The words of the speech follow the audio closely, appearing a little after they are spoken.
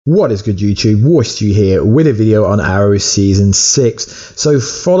What is good, YouTube? Warstu here with a video on Arrow Season 6. So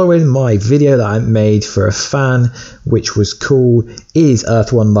following my video that I made for a fan, which was called Is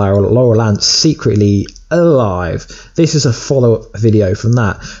Earth 1 Laurel secretly alive? This is a follow-up video from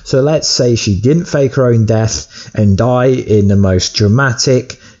that. So let's say she didn't fake her own death and die in the most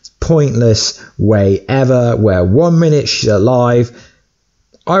dramatic, pointless way ever, where 1 minute she's alive,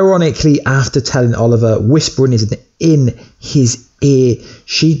 ironically after telling Oliver, whispering in his ear,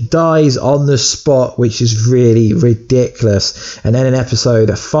 she dies on the spot, which is really ridiculous. And then in episode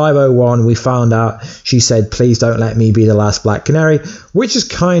 501 we found out she said, please don't let me be the last Black Canary, which is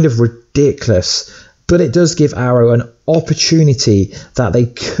kind of ridiculous, but it does give Arrow an opportunity that they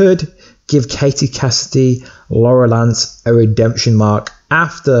could give Katie Cassidy, Laurel, a redemption mark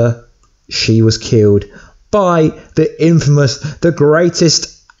after she was killed by the infamous, the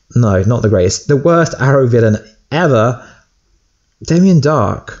worst Arrow villain ever, Damien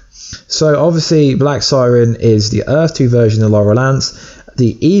Dark. So obviously BlackSiren is the Earth 2 version of Laurel,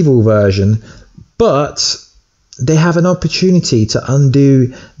 the evil version, but they have an opportunity to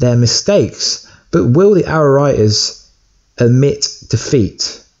undo their mistakes. But will the Arrow writers admit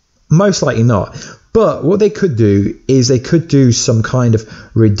defeat? Most likely not. But what they could do is they could do some kind of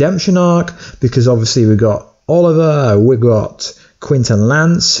redemption arc, because obviously we've got Oliver, we've got Quinton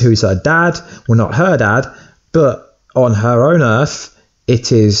Lance, who's her dad. Well, not her dad, but on her own Earth,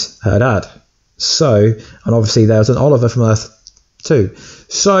 it is her dad. So, and obviously there's an Oliver from Earth 2.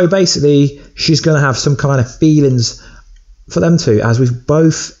 So basically, she's going to have some kind of feelings for them two, as we've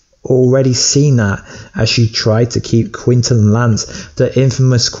both already seen that, as she tried to keep Quinton Lance, the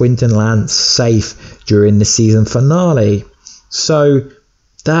infamous Quinton Lance, safe during the season finale. So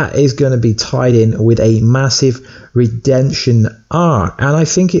that is going to be tied in with a massive redemption arc, and I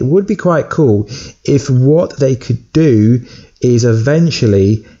think it would be quite cool if what they could do is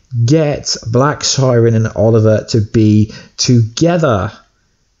eventually get BlackSiren and Oliver to be together,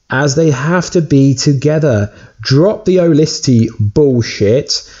 as they have to be together. Drop the holicity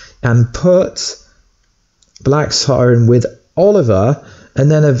bullshit and put BlackSiren with Oliver, and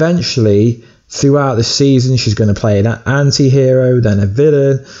then eventually throughout the season she's going to play an anti-hero, then a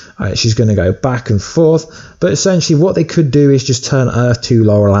villain. She's going to go back and forth. But essentially what they could do is just turn Earth 2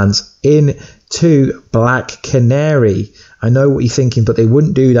 Laurel into Black Canary. I know what you're thinking, but they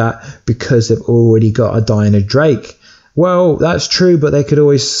wouldn't do that because they've already got a Diana Drake. Well, that's true, but they could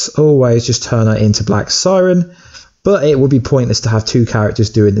always just turn her into BlackSiren. But it would be pointless to have two characters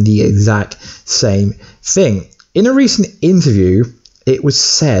doing the exact same thing. In a recent interview, it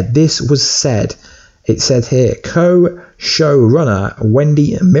said here, co-showrunner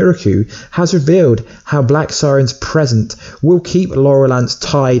Wendy Miracle has revealed how BlackSiren's present will keep Laurel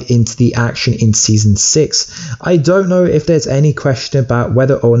tied into the action in season 6. I don't know if there's any question about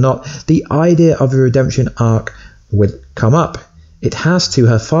whether or not the idea of a redemption arc would come up. It has to.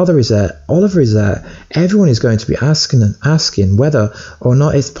 Her father is there, Oliver is there. Everyone is going to be asking whether or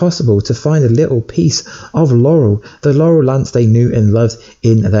not it's possible to find a little piece of Laurel, the Laurel Lance they knew and loved,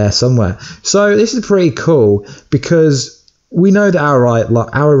 in there somewhere. So this is pretty cool, because we know that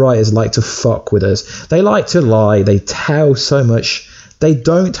our writers like to fuck with us. They like to lie. They tell so much. They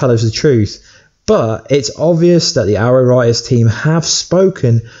don't tell us the truth. But it's obvious that the Arrow writers team have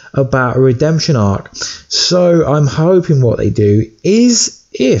spoken about a redemption arc. So I'm hoping what they do is,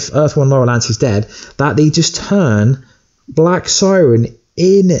 if Earth 1 Laurel is dead, that they just turn BlackSiren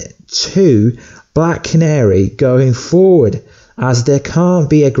into Black Canary going forward, as there can't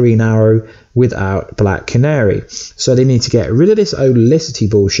be a Green Arrow without Black Canary. So they need to get rid of this holicity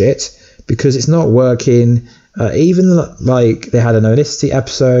bullshit, because it's not working. Even like they had an holicity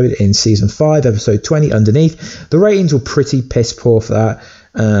episode in season 5, episode 20 underneath. The ratings were pretty piss poor for that.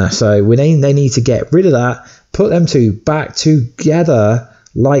 So they need to get rid of that, put them two back together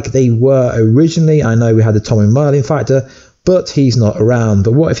like they were originally. I know we had the Tommy Merlin factor, but he's not around.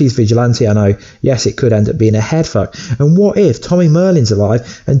 But what if he's vigilante? I know, yes, it could end up being a head fuck. And what if Tommy Merlin's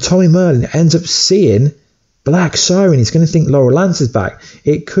alive and Tommy Merlin ends up seeing BlackSiren? He's going to think Laurel is back.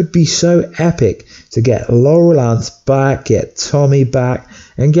 It could be so epic to get Laurel back, get Tommy back,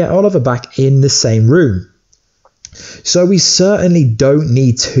 and get Oliver back in the same room. So we certainly don't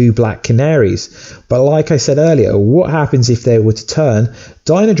need two Black Canaries. But like I said earlier, what happens if they were to turn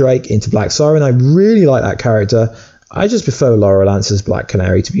Diana Drake into BlackSiren? I really like that character. I just prefer Laurel as Black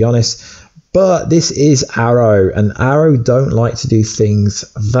Canary, to be honest. But this is Arrow, and Arrow don't like to do things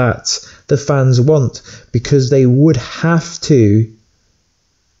that the fans want, because they would have to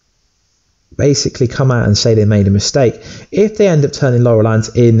basically come out and say they made a mistake if they end up turning Laurel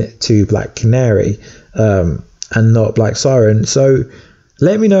into Black Canary and not BlackSiren. So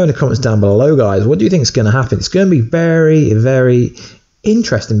Let me know in the comments down below, guys. What do you think is going to happen? It's going to be very, very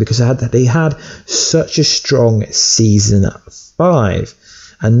interesting because they had such a strong season 5,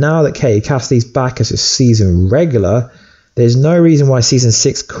 and now that Katie Cassidy's back as a season regular, there's no reason why season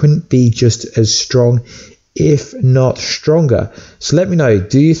 6 couldn't be just as strong, if not stronger. So let me know,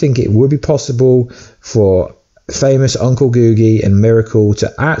 do you think it would be possible for famous Uncle Googie and Miracle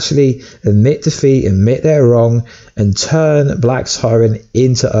to actually admit defeat, admit they're wrong, and turn BlackSiren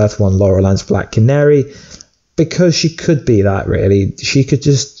into Earth 1 Laurel Lance Black Canary? Because she could be that, really. She could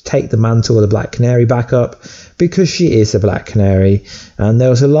just take the mantle of the Black Canary back up, because she is the Black Canary. And there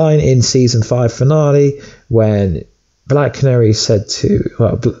was a line in season 5 finale when Black Canary said to,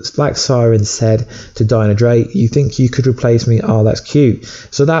 well, BlackSiren said to Dinah Drake, "You think you could replace me? Oh, that's cute."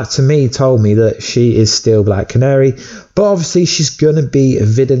 So that to me told me that she is still Black Canary. But obviously she's going to be a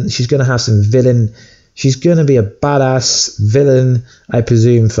villain. She's going to have some villain. She's going to be a badass villain, I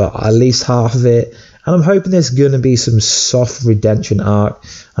presume, for at least half of it. And I'm hoping there's going to be some soft redemption arc.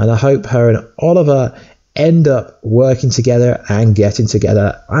 And I hope her and Oliver end up working together and getting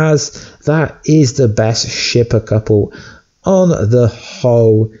together, as that is the best shipper couple on the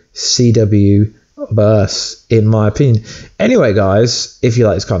whole CW verse, in my opinion. Anyway, guys, if you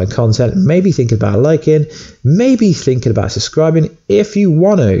like this kind of content, maybe thinking about liking, maybe thinking about subscribing if you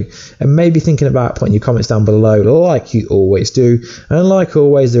want to, and maybe thinking about putting your comments down below like you always do. And like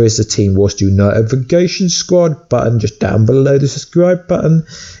always, there is the Team Warstu notification squad button just down below the subscribe button,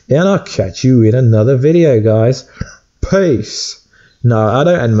 and I'll catch you in another video, guys. Peace. No, I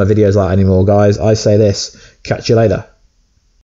don't end my videos like that anymore, guys. I say this: catch you later.